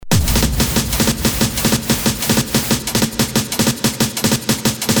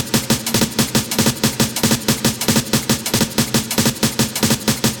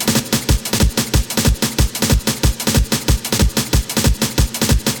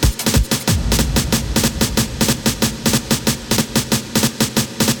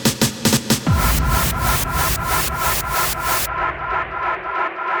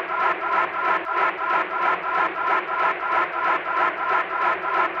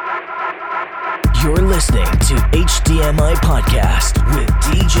You're listening to HDMI Podcast with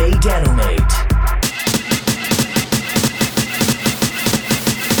DJ Danomate.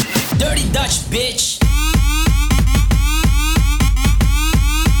 Dirty Dutch, bitch.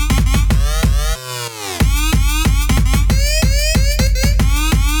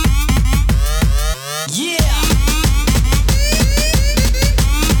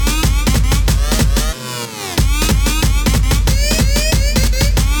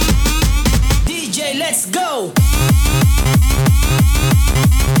 Let's go!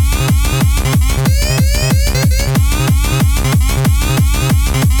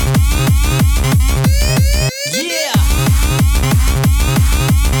 Yeah!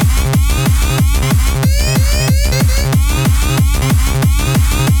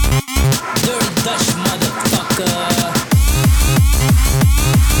 Dirty Dutch motherfucker.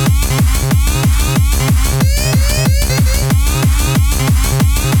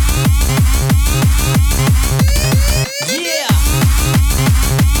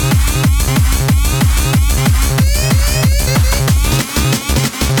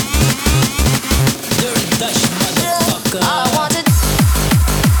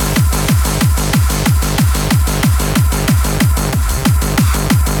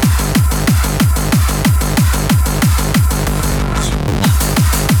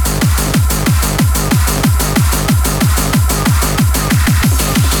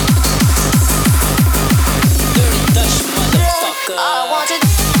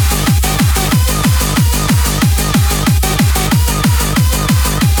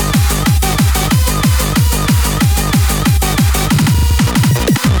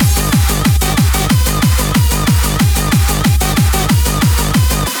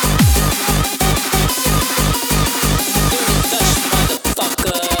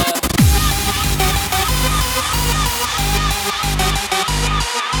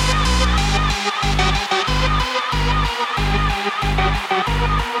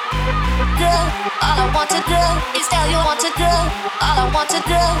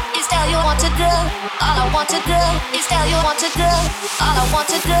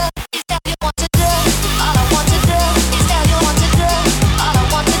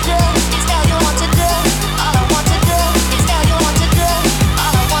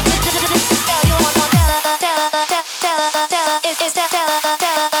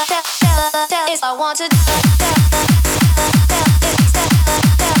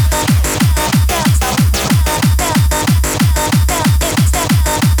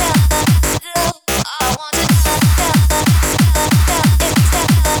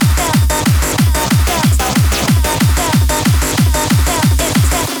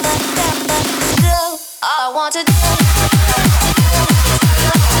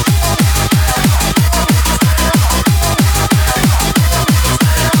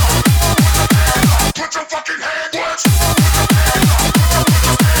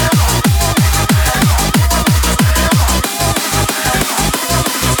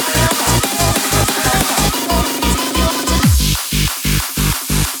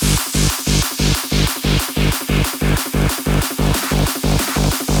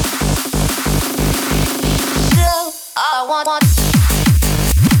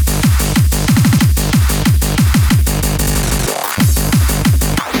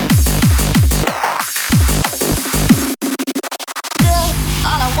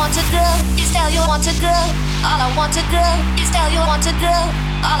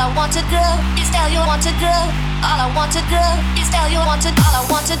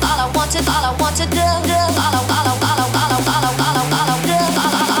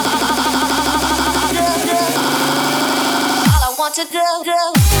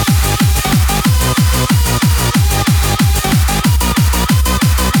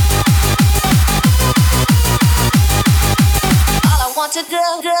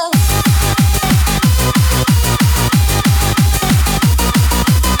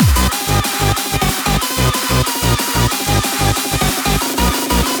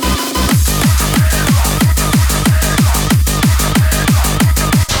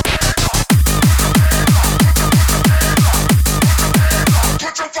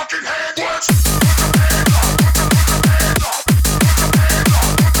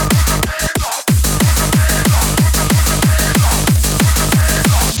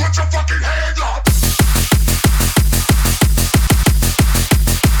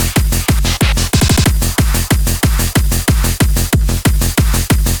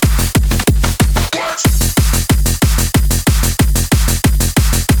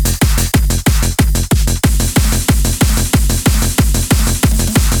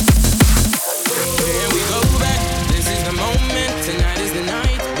 Here we go back, this is the moment. Tonight is the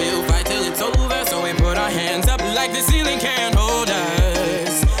night, we'll fight till it's over. So like the ceiling can't hold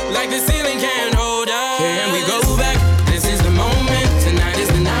us. Like the ceiling can't hold us. Can we go back? This is the moment. Tonight is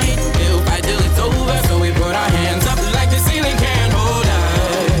the night. We'll fight till it's over. So we put our hands up like the ceiling can't hold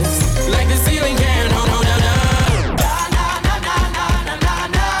us. Like the ceiling can't hold us.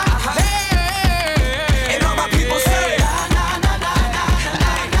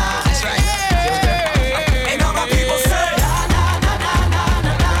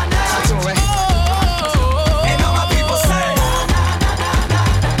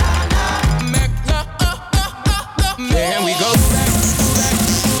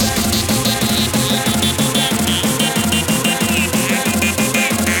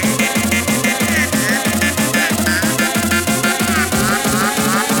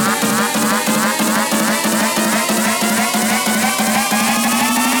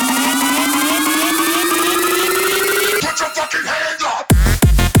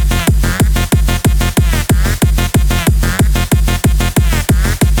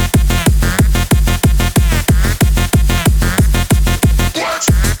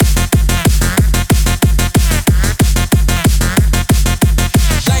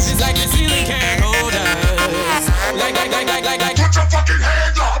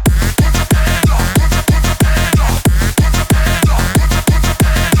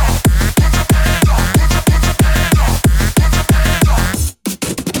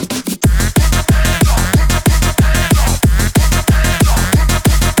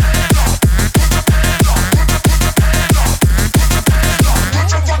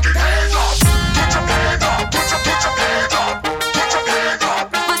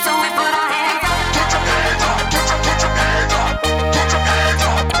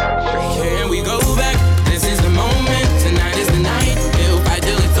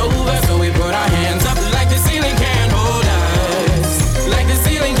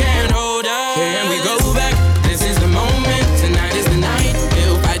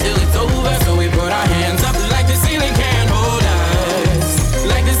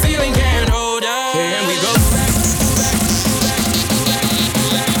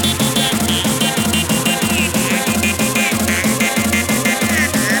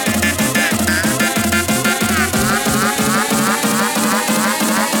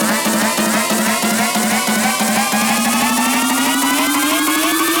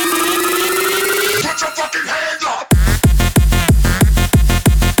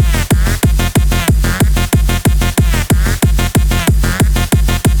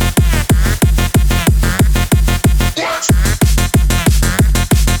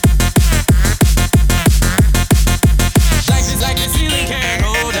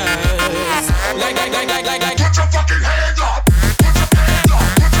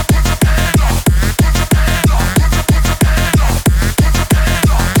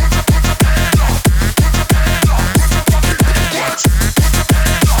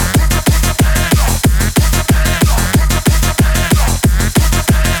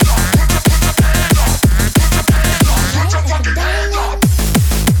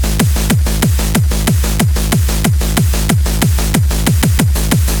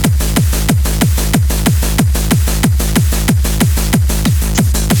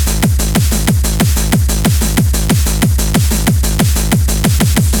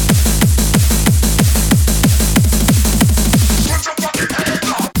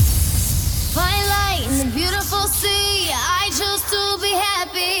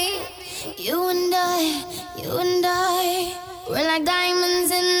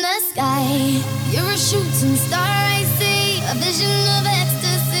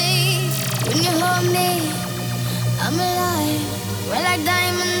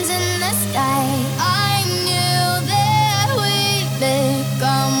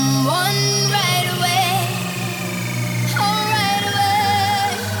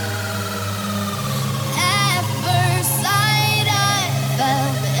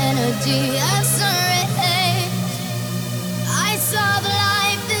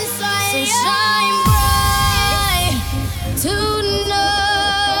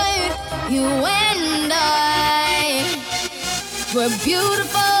 We're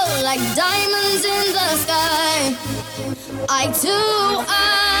beautiful like diamonds in the sky. Eye to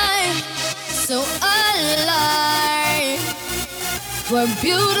eye, so alive. We're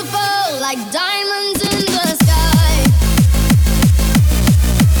beautiful like diamonds in the sky.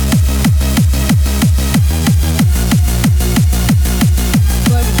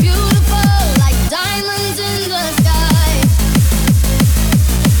 We're beautiful like diamonds in the sky.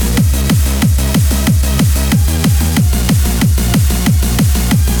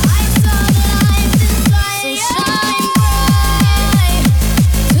 I saw the light inside. So shine bright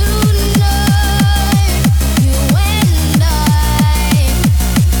tonight. You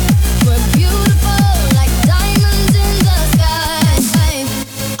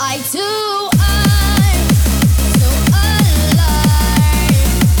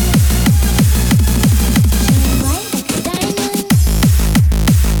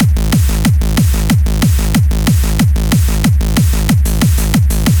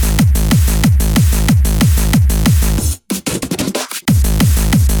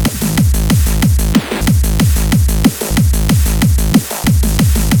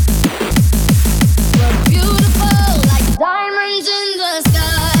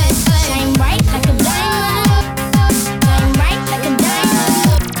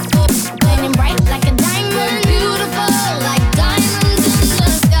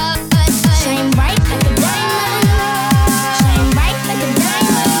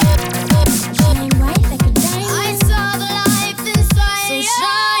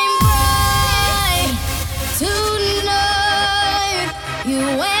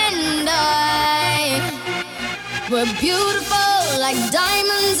We're beautiful like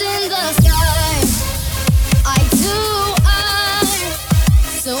diamonds in the sky. Eye to eye,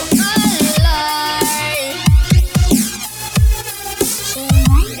 so alive.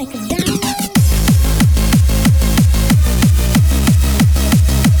 Shine like a diamond.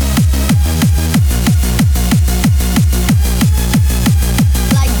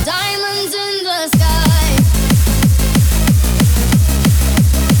 Like diamonds in the sky.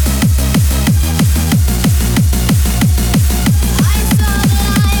 I saw the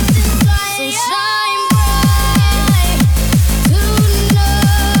light inside. So shine bright tonight.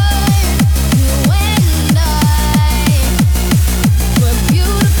 You and I, we're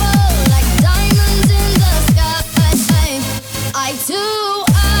beautiful like diamonds in the sky. Eye to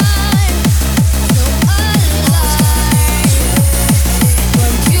eye, so alive.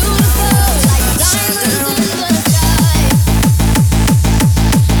 We're beautiful like diamonds in the sky.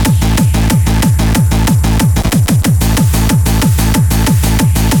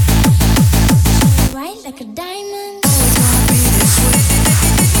 Right like a diamond.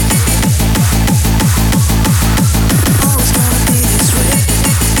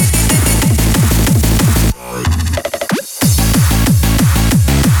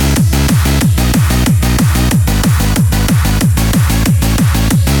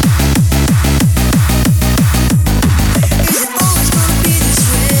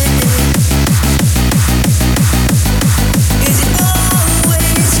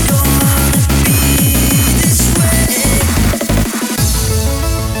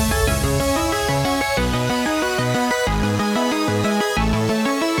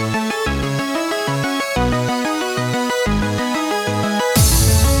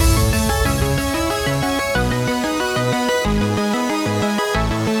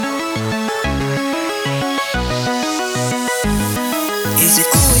 Is it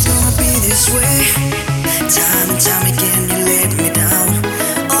always gonna be this way? Time and time again you let me down.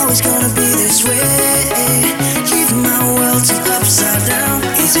 Always gonna be this way. Leaving my world turned upside down.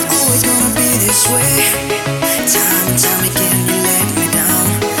 Is it always gonna be this way? Time and time again you let me down.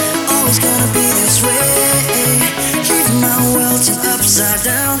 Always gonna be this way. Leaving my world turned upside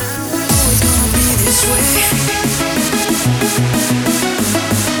down. Always gonna be this way.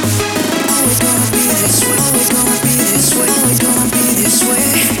 Always gonna be this way. Always gonna be this way. Always gonna be this way.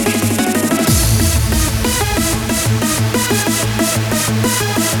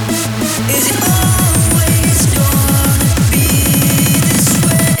 Is it always gonna be this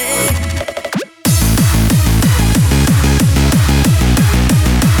way?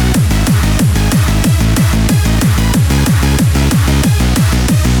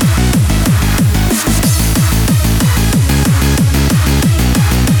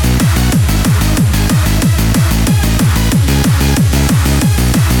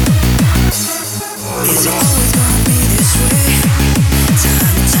 Is it always gonna be this way?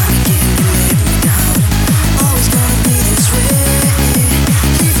 Time and time again you let me down. Always gonna be this way.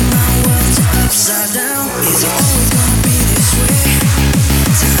 Leaving my world turned upside down. Is it always gonna be this way?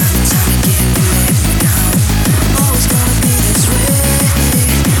 Time and time again you let me down. Always gonna be this way.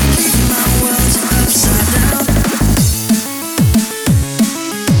 Leaving my world turned upside down.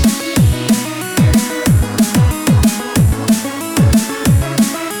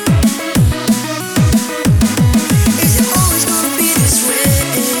 Is it always gonna be this way?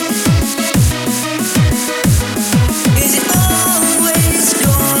 Is it always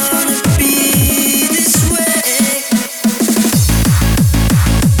gonna be this way?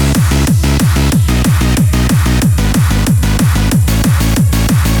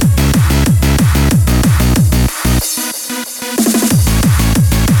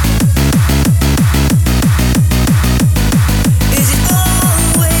 Is it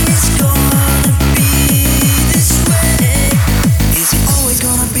always gonna be this way? Is it always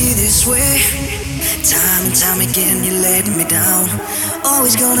gonna be this way? Time and time again you let me down.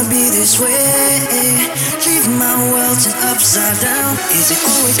 Always gonna be this way. Leaving my world turned upside down. Is it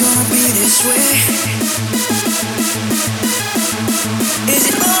always gonna be this way? Is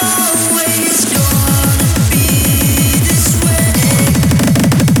it always gonna be this way?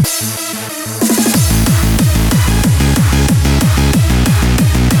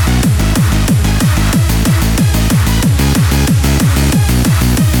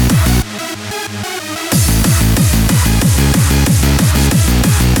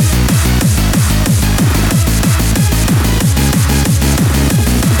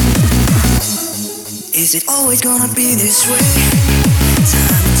 Is it always gonna be this way?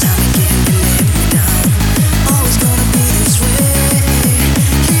 Time and time again you let me down. Always gonna be this way.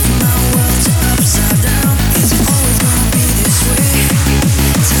 Leaving my world turned upside down. Is it always gonna be this way?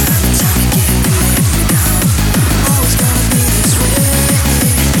 Time and time again you let me down.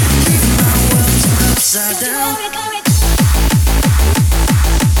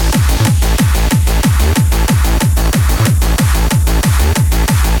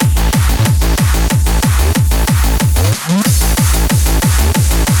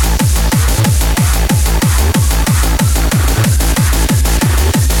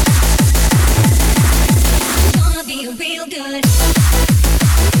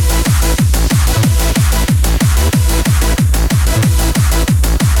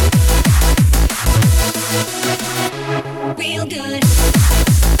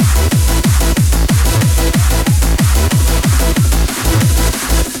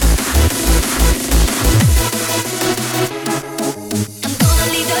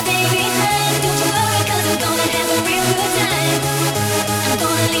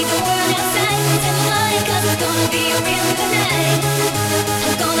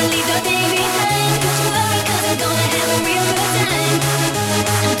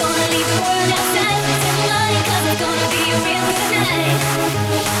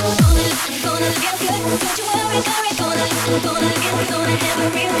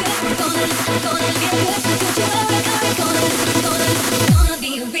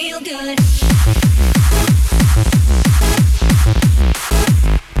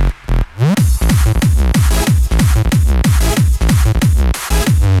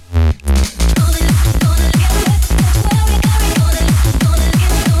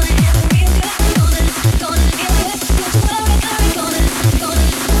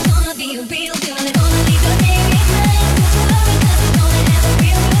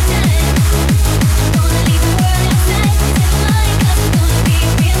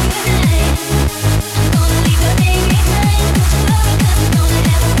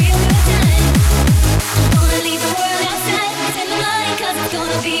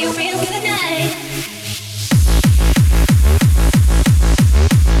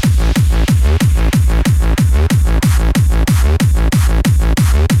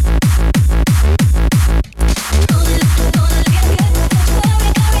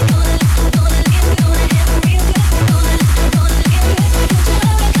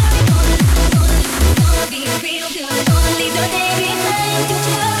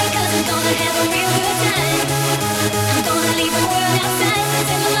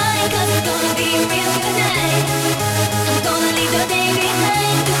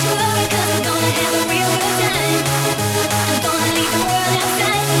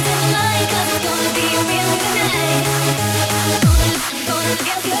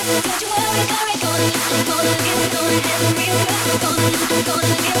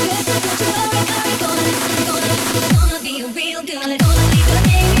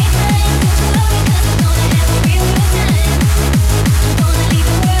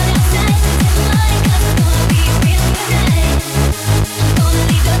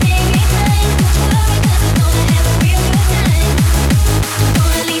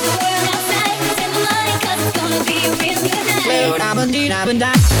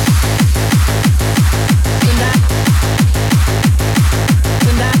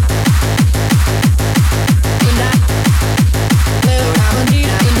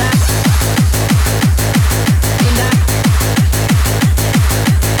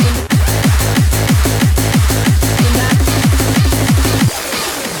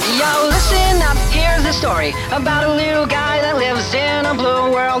 About a little guy that lives in a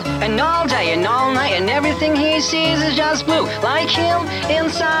blue world, and all day and all night and everything he sees is just blue. Like him,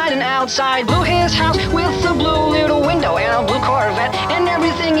 inside and outside. Blue his house with a blue little window and a blue Corvette, and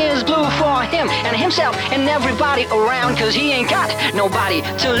everything is blue for him and himself and everybody around, cause he ain't got nobody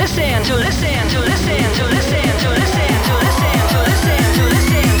to listen, to listen, to listen, to listen, to listen, to listen, to listen, to listen, to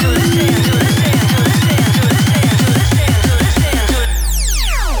listen, to listen, to listen, to listen, to listen, to listen, to listen.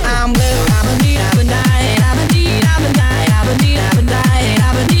 I'm blue, I'm a need, I'm a night, I'm a need, I'm a night, I'm a need, I'm a night,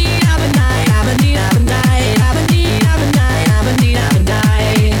 I'm a need, I'm a night, I'm a need, I'm a night, I'm a need, I'm a night, I'm a need, I'm a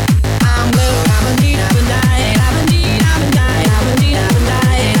night. I'm blue, I'm a need, I'm a night, I'm a need, I'm a night, I'm a need, I'm a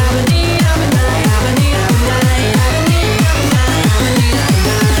night, I'm a need, I'm a night, I'm a need, I'm a night, I'm a need, I'm a night, I'm a need, I'm a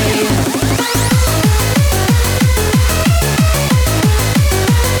night.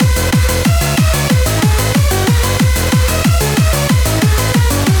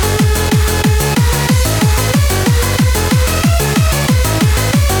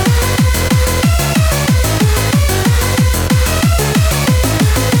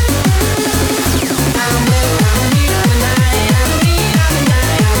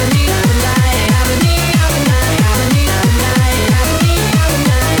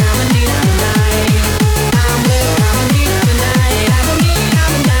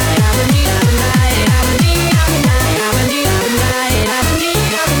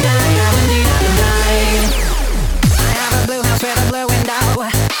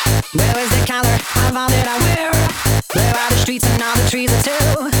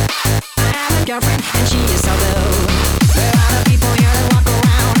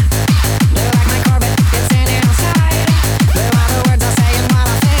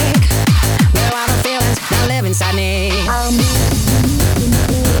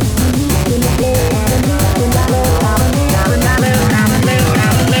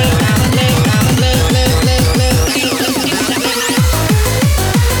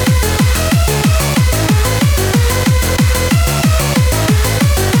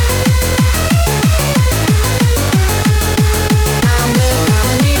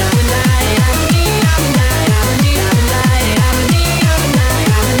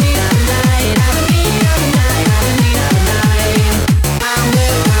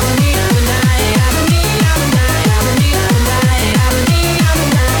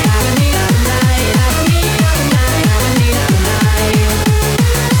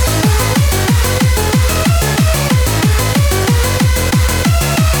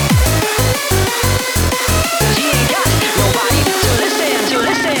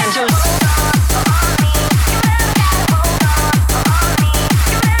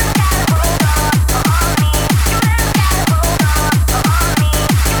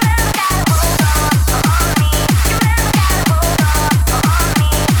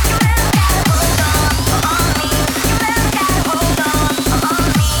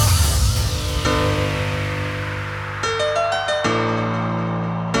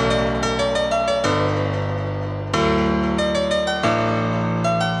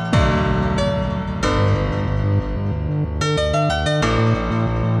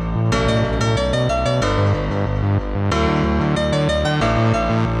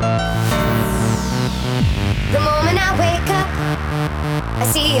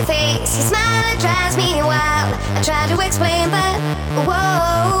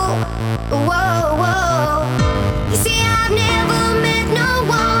 whoa, whoa. You see, I've never met no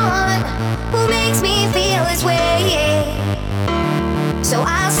one who makes me feel this way. So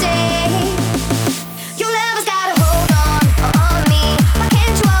I'll say, your love has got a hold on me. Why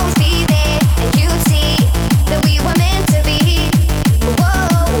can't you always be there? And you'd see that we were meant to be.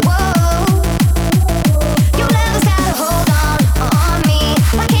 Whoa, whoa. Your love has got a hold on me.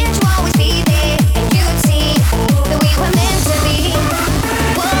 Why can't you always be there? And you'd see that we were meant to be.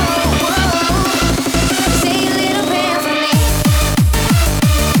 Whoa, whoa.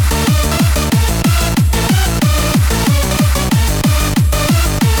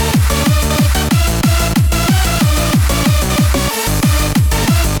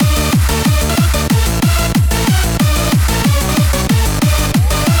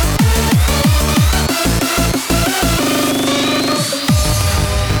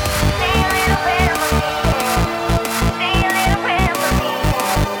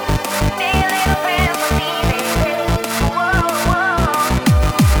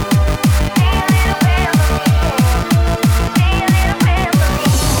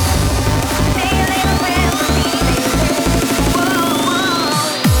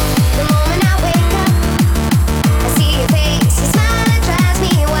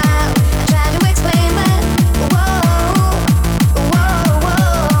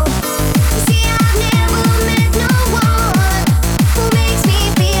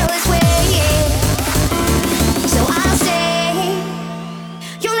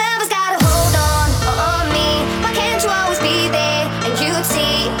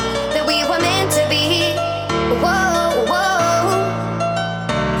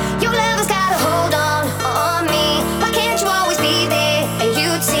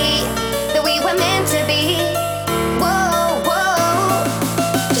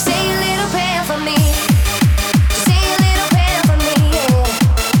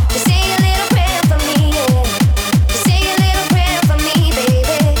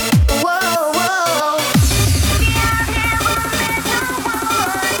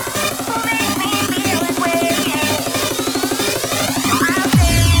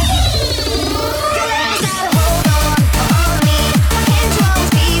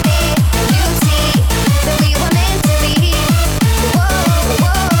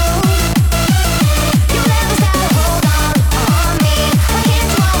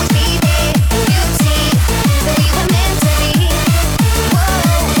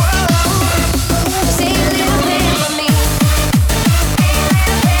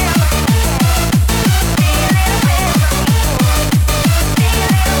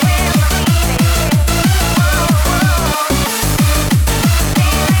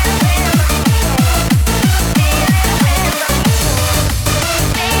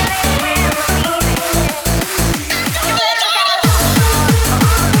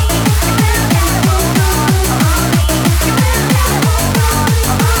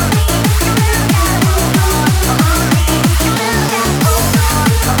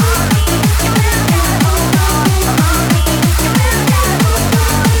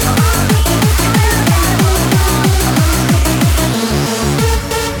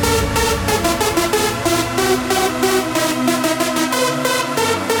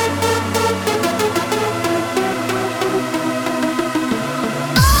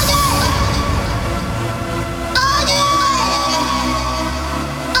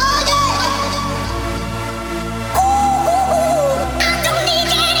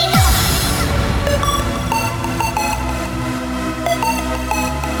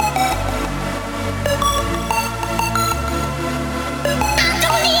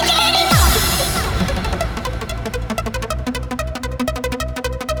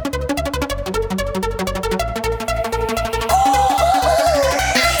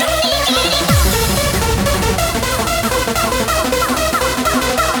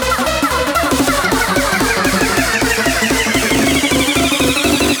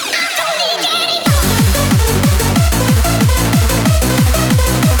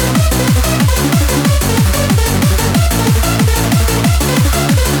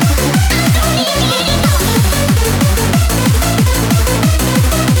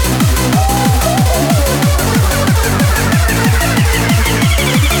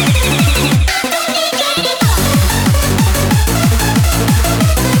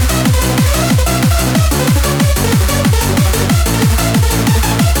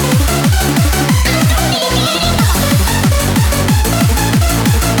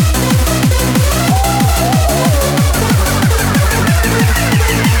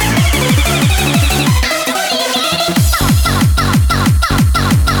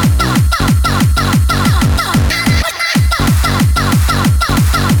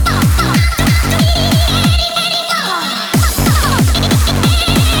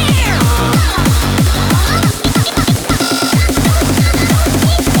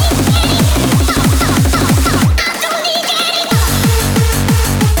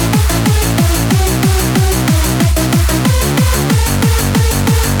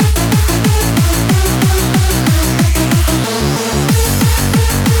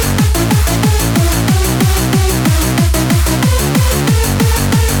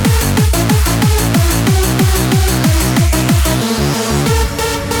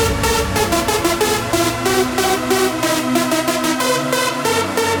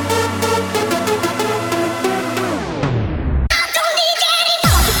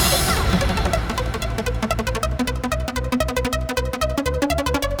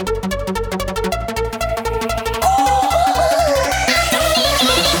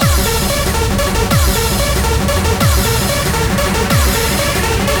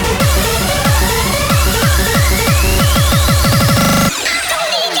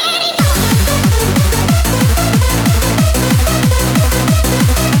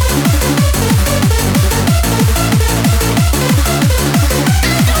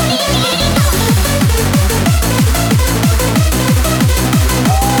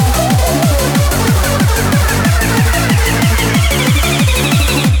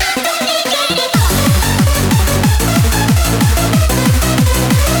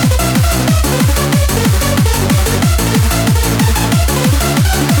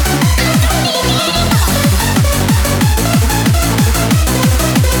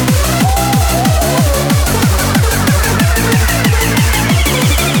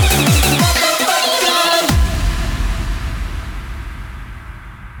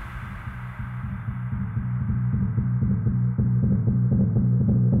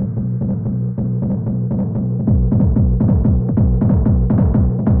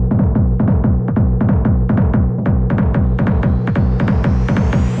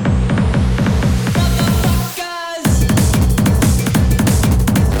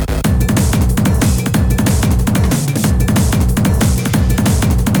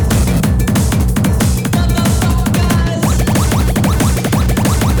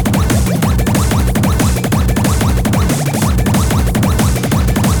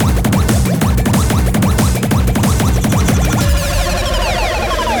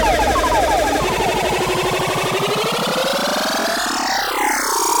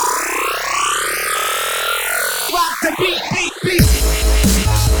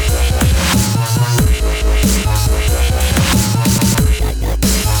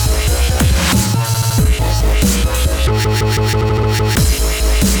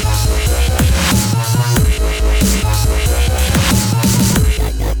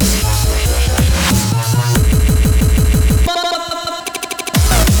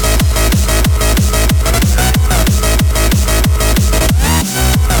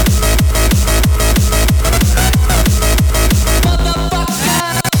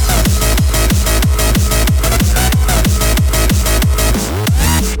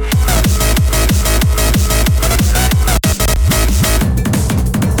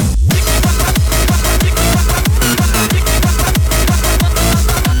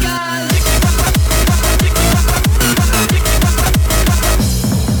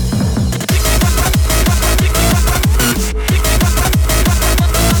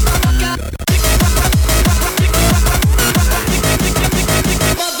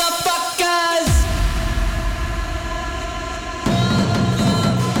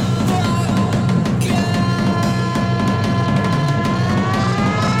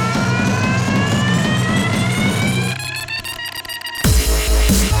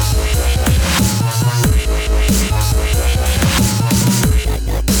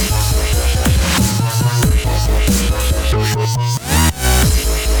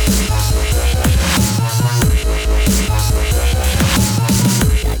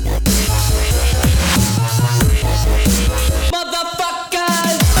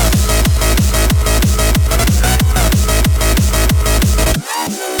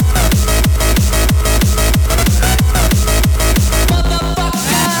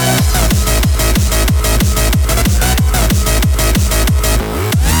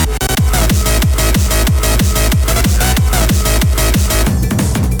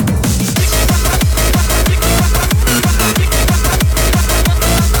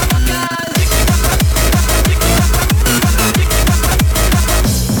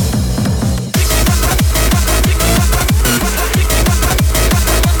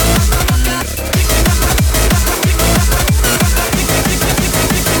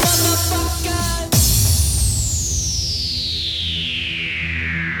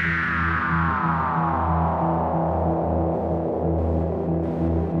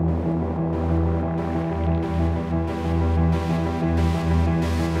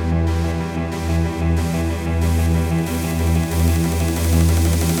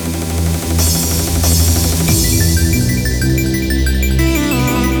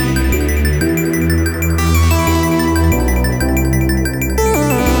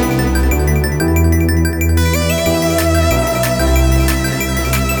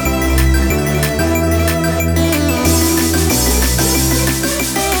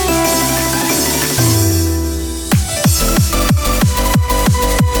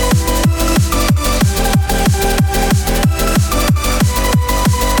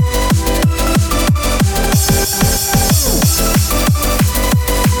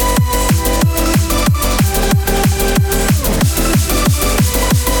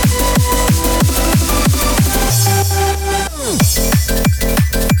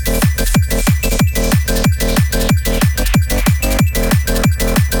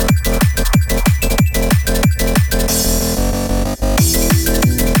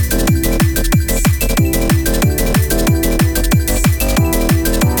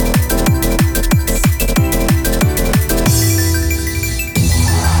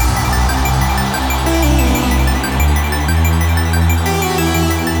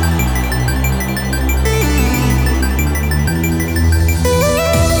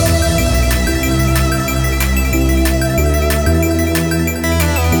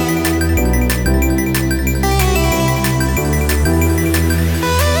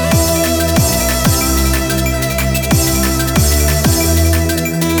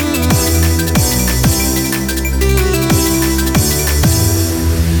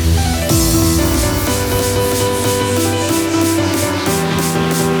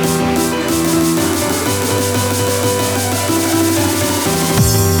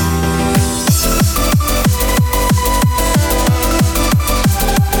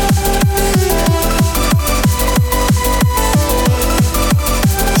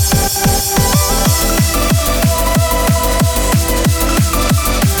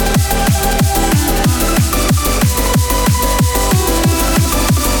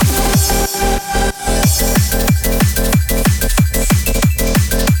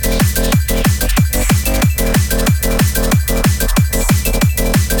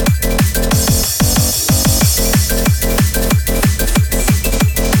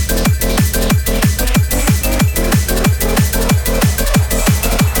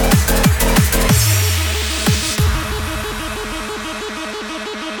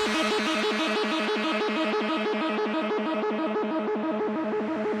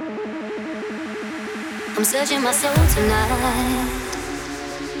 I'm searching my soul tonight.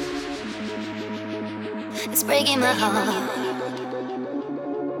 It's breaking my heart.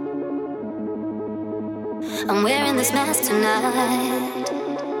 I'm wearing this mask tonight,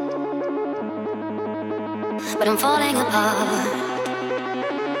 but I'm falling apart.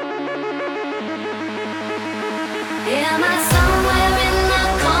 Am I somewhere in the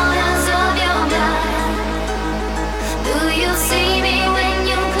corners of your mind? Do you see me when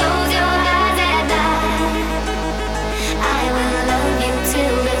you close your eyes at night? I will love you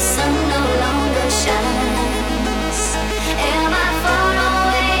till the sun no longer shines. Am I far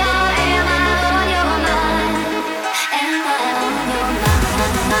away or am I on your mind? Am I on your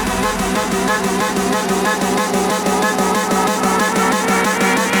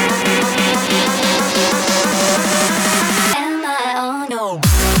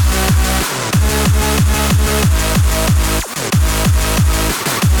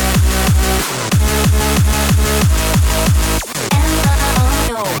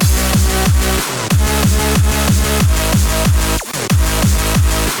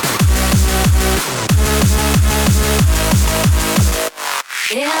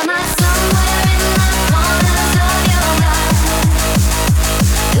Am I somewhere in the corners of your mind?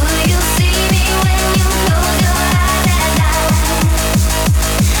 Do you see me when you close your eyes at night?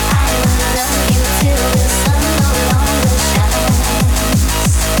 I will love you till the sun no longer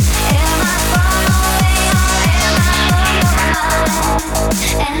shines. Am I far away or am I on your mind?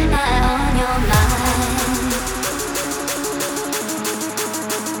 Am I on your mind?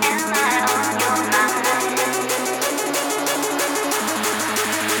 Am I on your mind?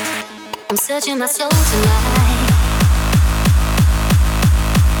 I'm searching my soul tonight.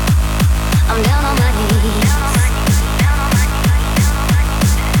 I'm down on my knees.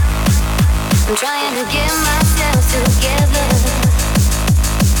 I'm trying to get myself together.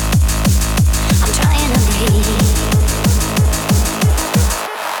 I'm trying to leave.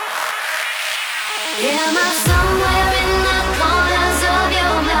 Am I somewhere in the corners of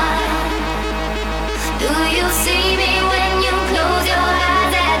your mind? Do you see me when you close your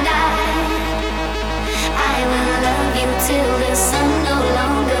eyes at night? I will love you till the sun no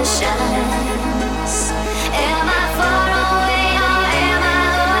longer shines. Am I far away or am I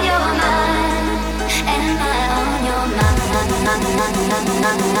on your mind? Am I on your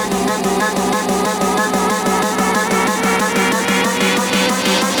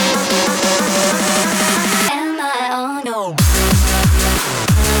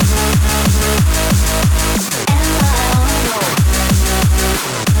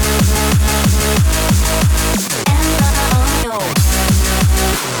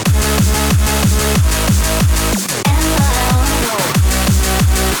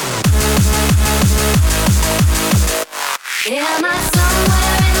Am I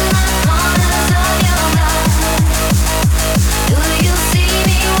somewhere in the corners of your mind? Do you see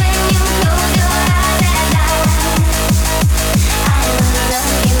me when you close your eyes at night? I will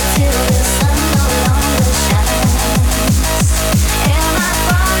love you till the sun no longer shines. Am I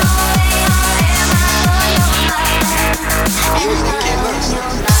far away or am I on your mind? Am I on your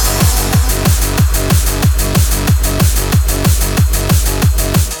mind?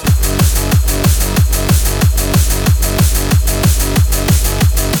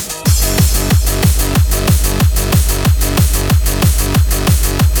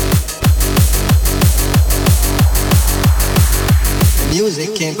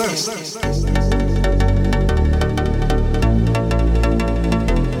 Music came first.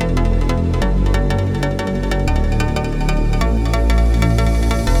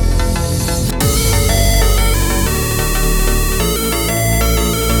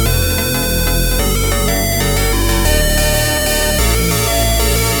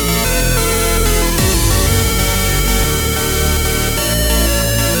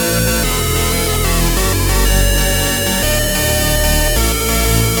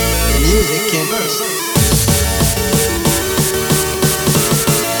 Music came first.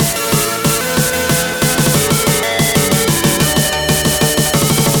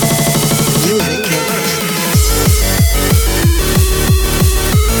 Music came first.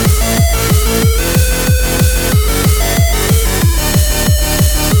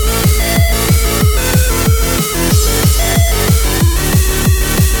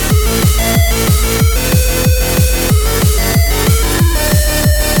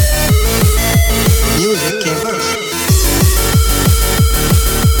 Music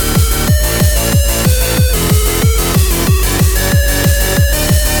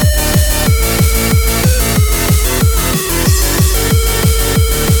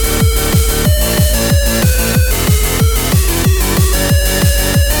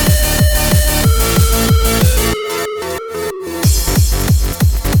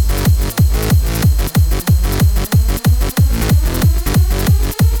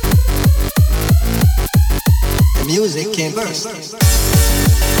music can burst.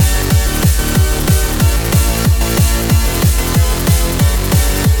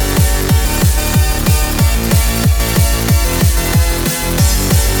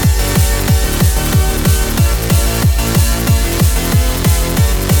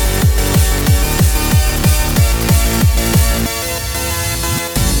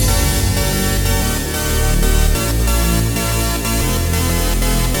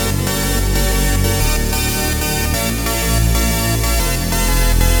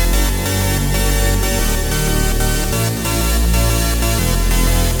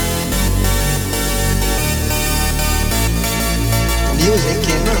 Music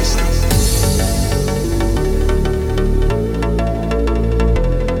can burst.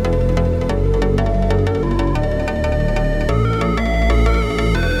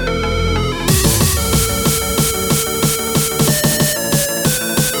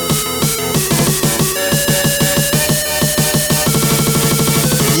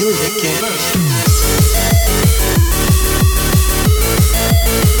 Music can burst.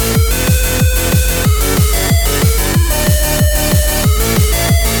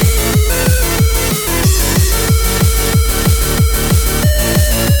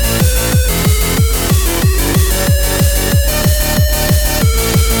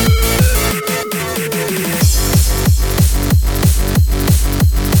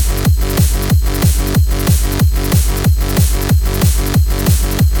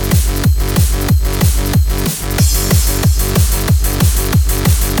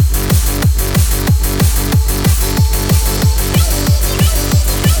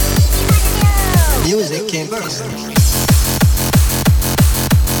 Music can burst.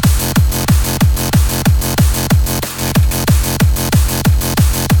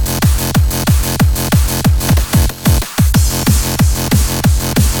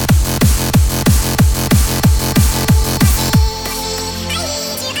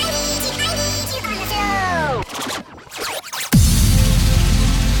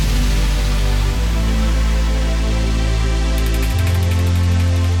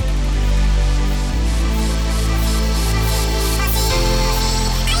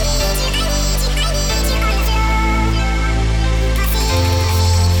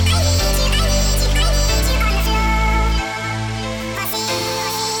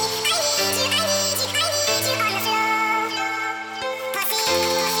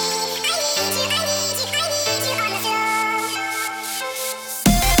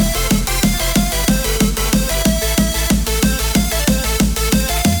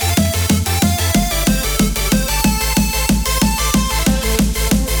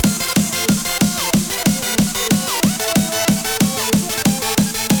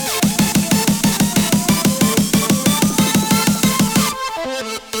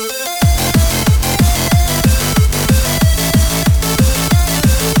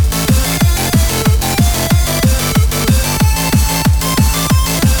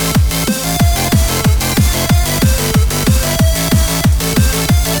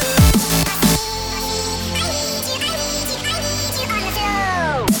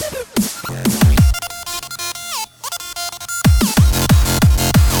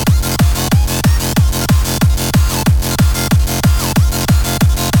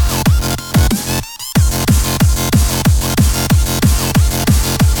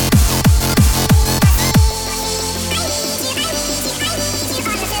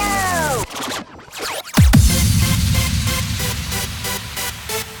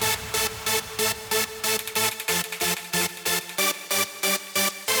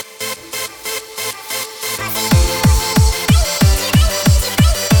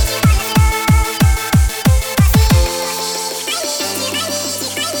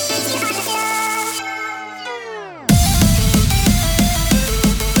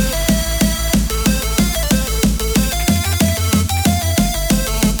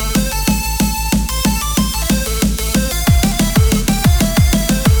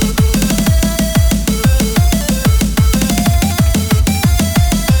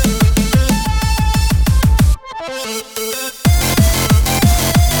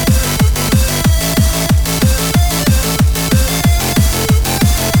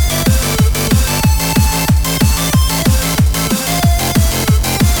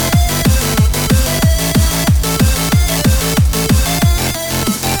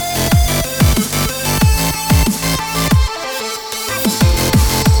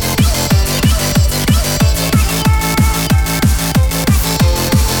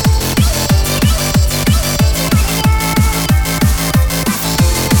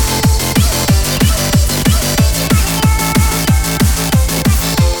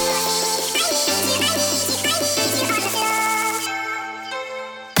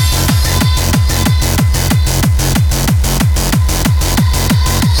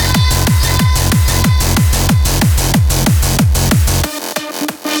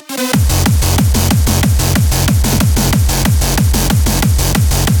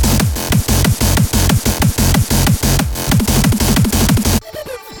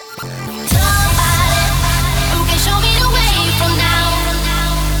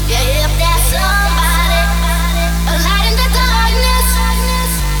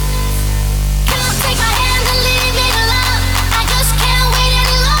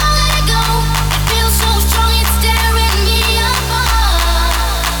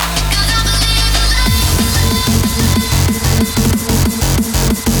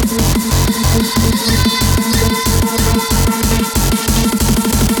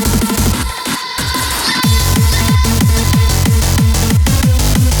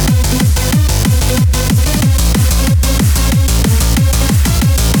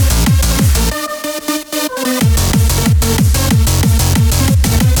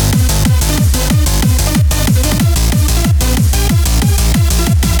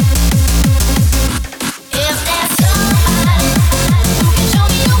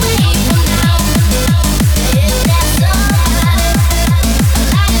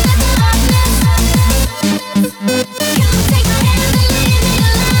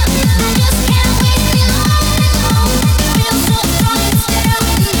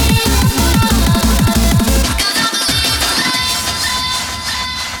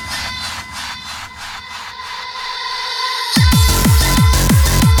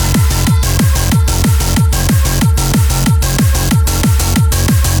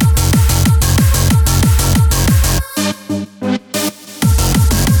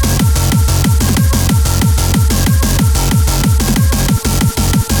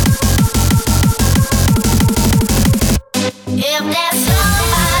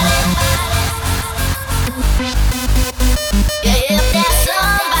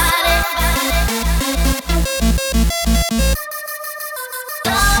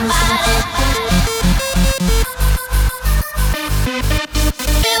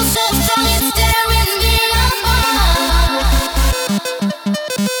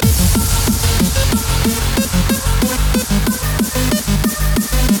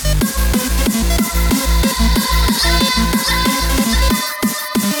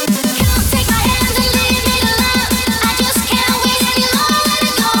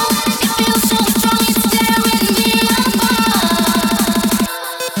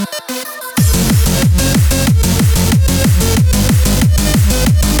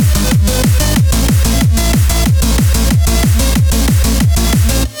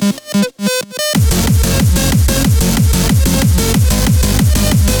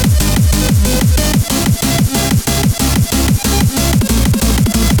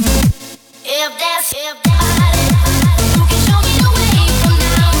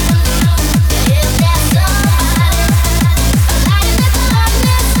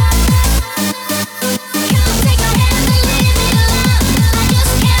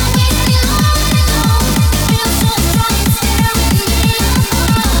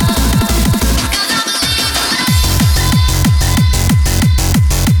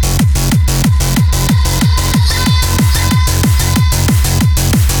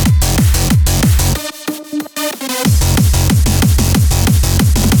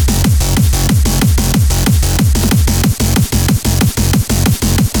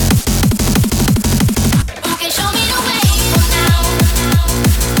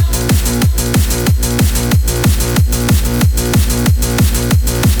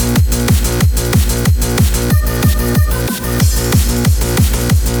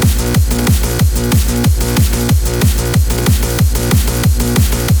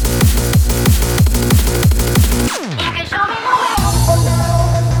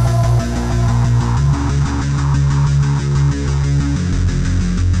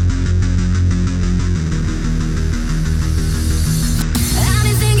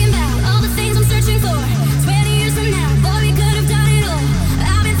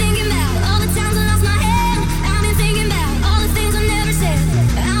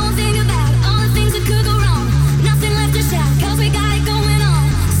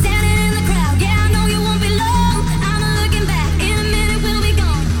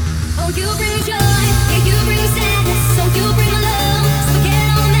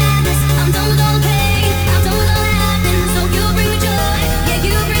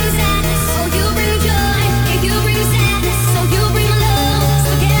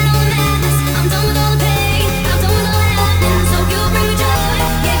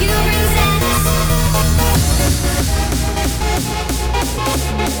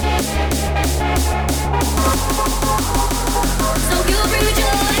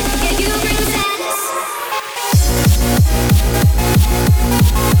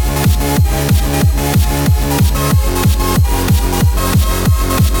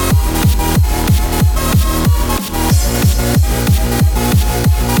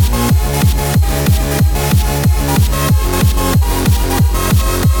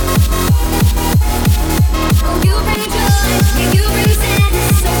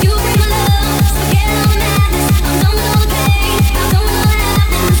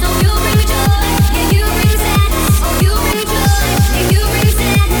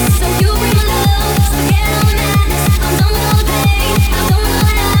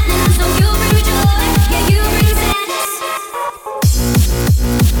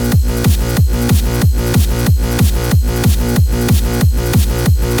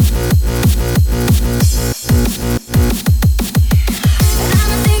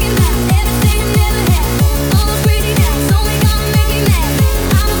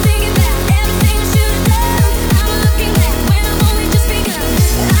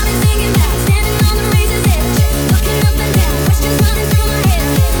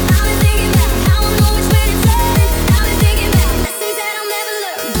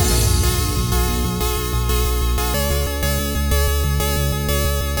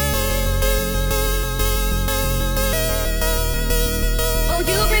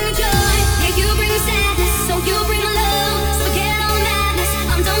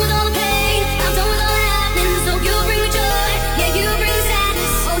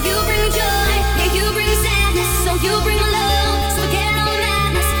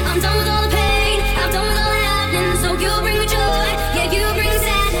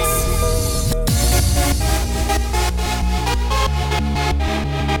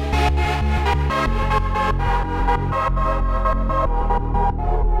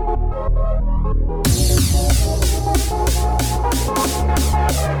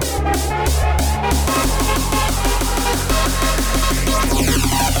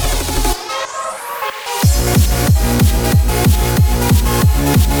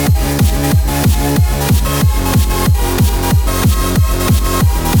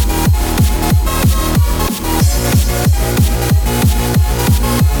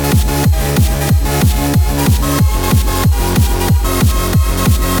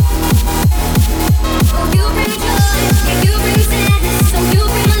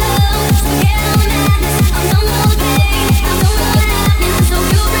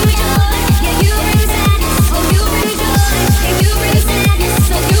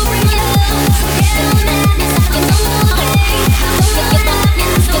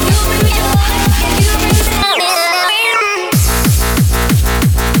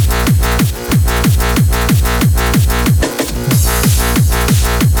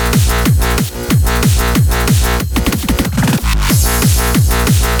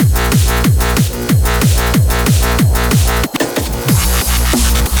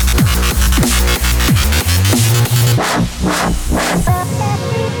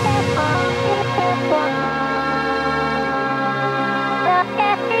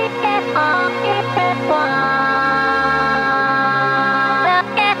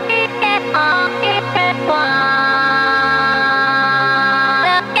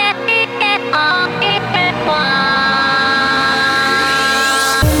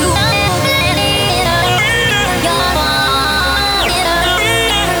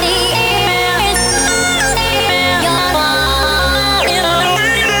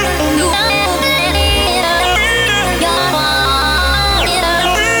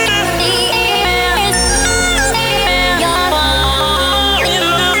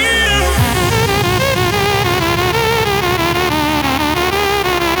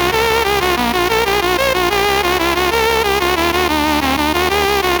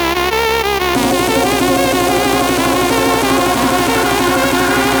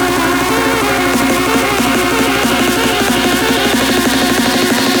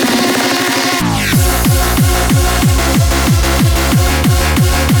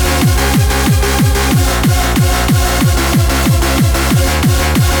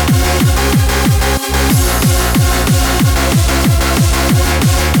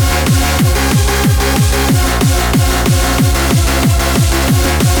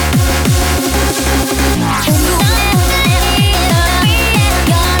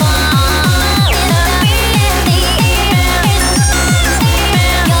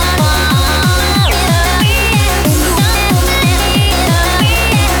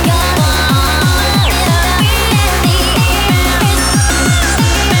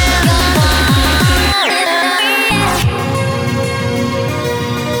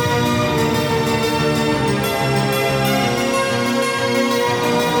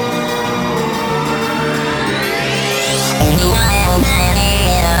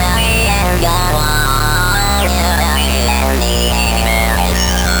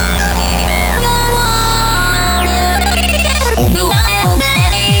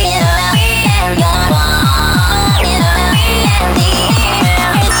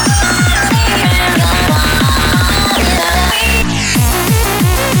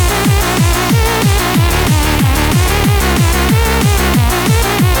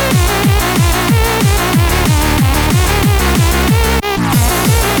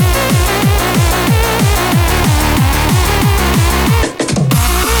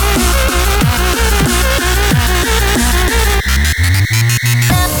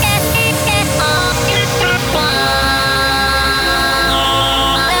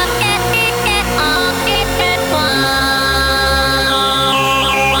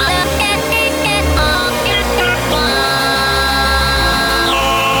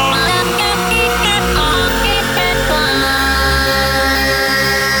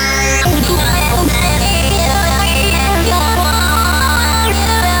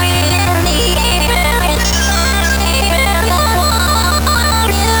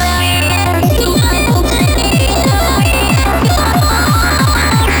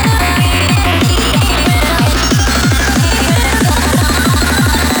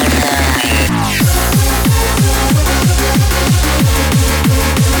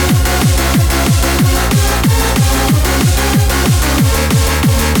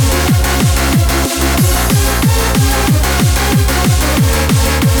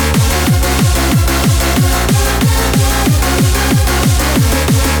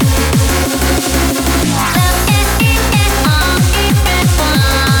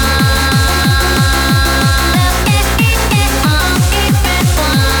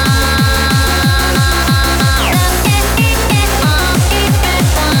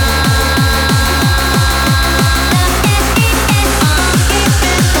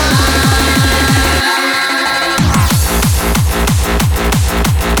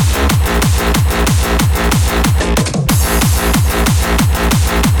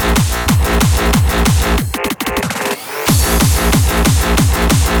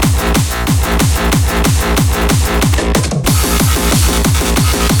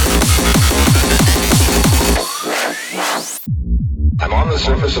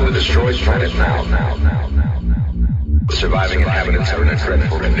 surface of the destroyed planet now. The surviving inhabitants are in a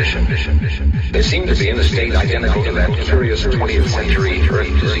dreadful condition. They seem to be in a state identical to that curious 20th century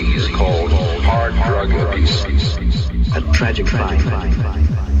Earth disease called hard drug abuse. A tragic find.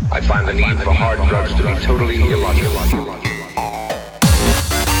 I find the need for hard drugs to be totally illogical.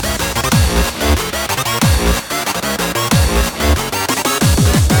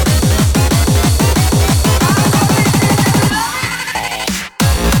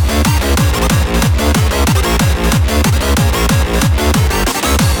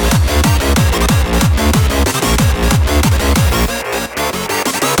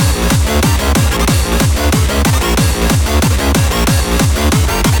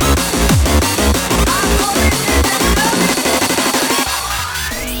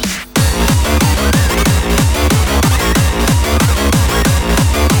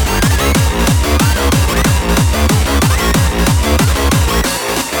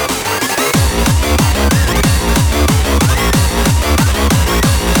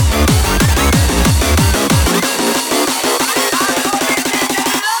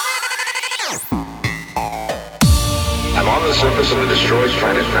 Surface of the destroyed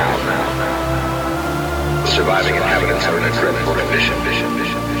planet now. The surviving inhabitants are in a dreadful condition.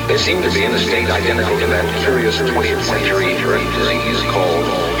 They seem to be in a state identical to that curious 20th century Earth disease called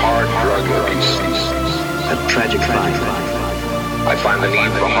hard drug abuse. A tragic find. I find the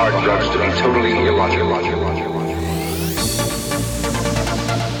need for hard drugs to be totally illogical.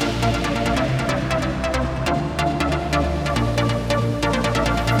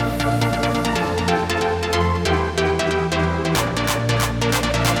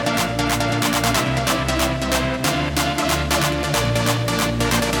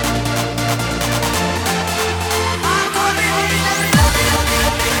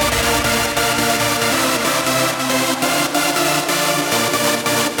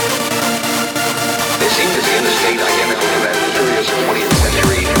 They seem to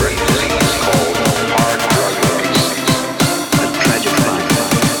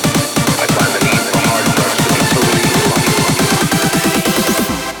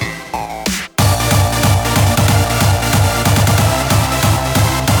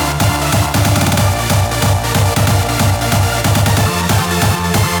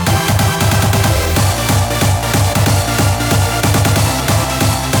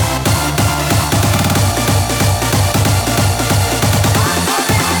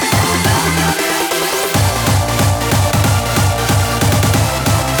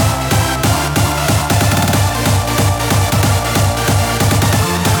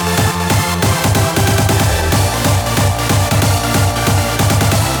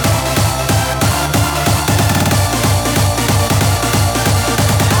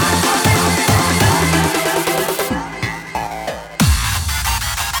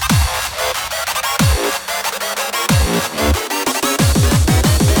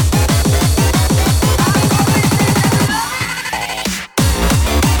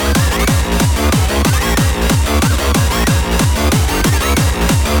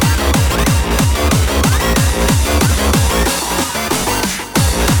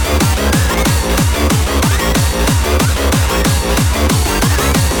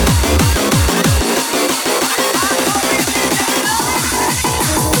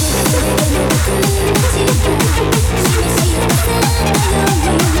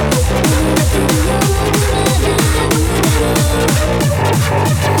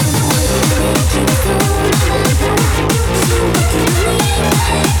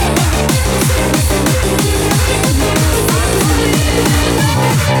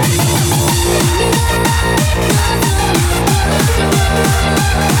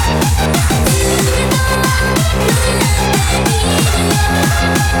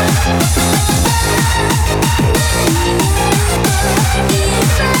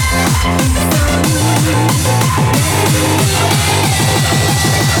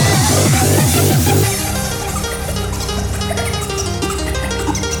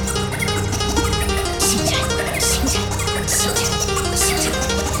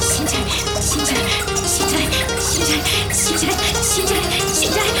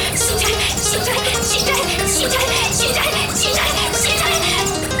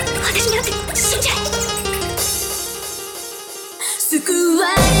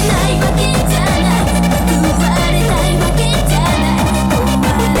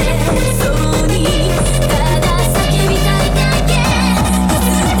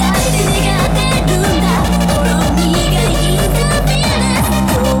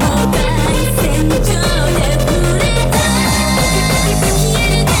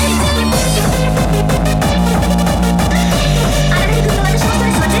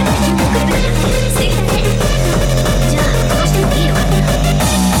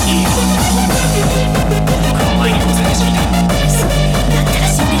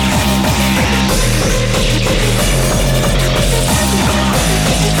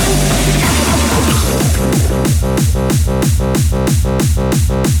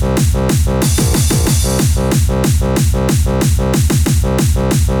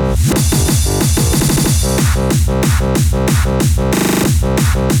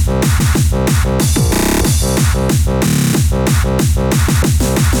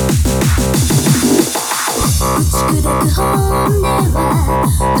く本音は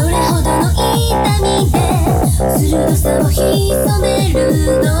どれほどの痛みで鋭さを潜める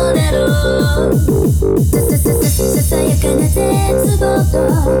のだろう。ささやかな絶望と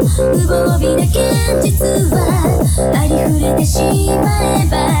無防備な現実はありふれてしまえ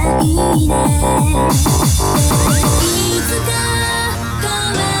ばいいね。